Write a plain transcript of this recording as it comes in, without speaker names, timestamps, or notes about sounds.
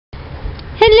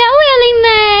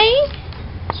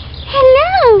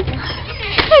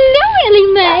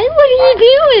you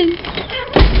doing?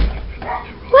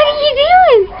 What are you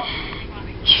doing?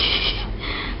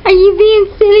 Are you being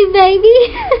silly, baby?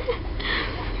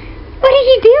 What are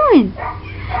you doing?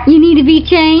 You need to be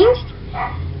changed?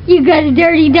 You got a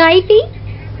dirty diaper?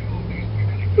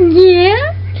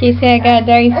 Yeah? She said I got a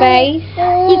dirty face.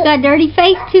 You got a dirty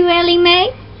face too, Ellie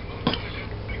Mae?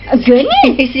 Oh,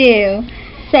 goodness you.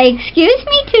 Say excuse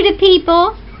me to the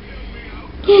people.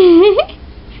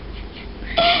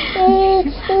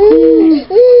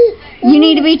 You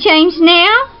need to be changed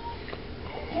now?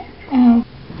 Oh.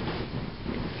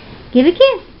 Give a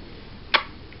kiss.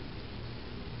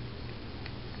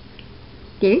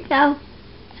 There you go.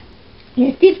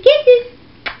 Let's give kisses.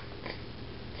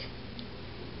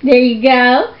 There you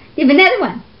go. Give another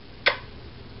one.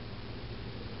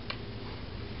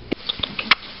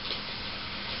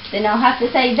 Then I'll have to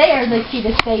say there the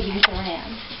cutest babies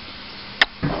around.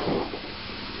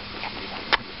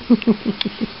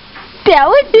 That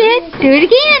was it. Do it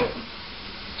again.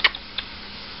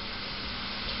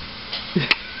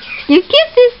 Give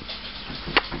kisses.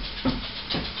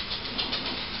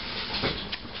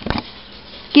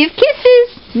 Give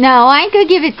kisses. No, I ain't gonna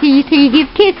give it to you till you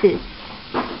give kisses.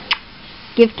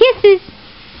 Give kisses.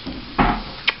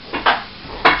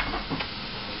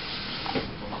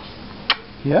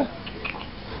 Yeah?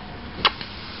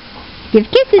 Give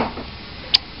kisses.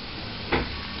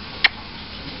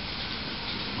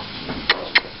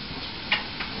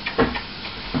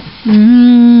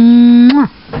 Mwah.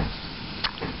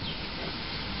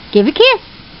 Give a kiss.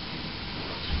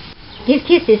 Give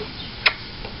kisses.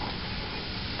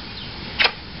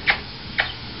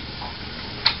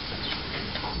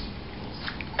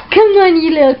 Come on,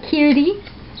 you little cutie.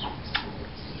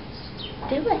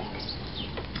 Do it.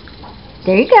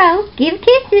 There you go. Give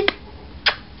kisses.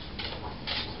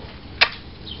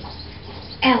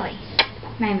 Ellie.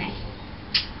 May.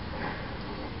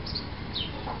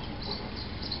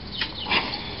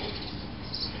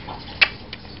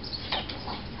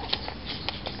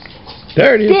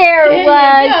 There it is. There it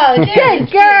was.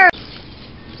 Good girl.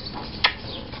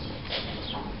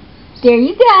 There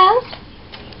you go.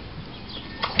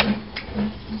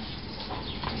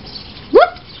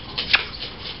 Whoop.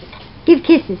 Give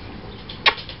kisses.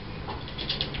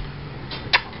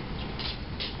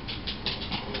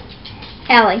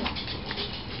 Ellie.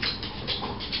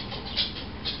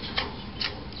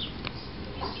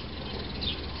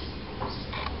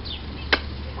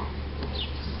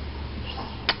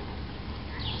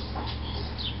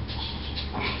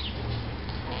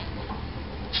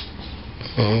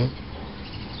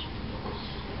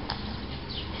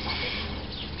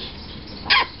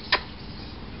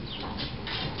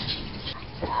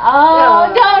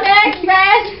 Oh, don't act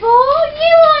bashful.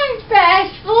 You aren't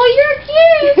bashful. You're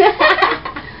cute.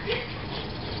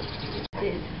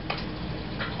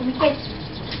 Give me a kiss.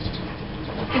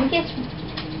 Give me a kiss.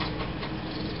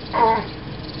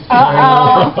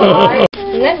 Uh-oh.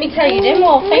 Let me tell you, them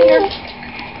little fingers.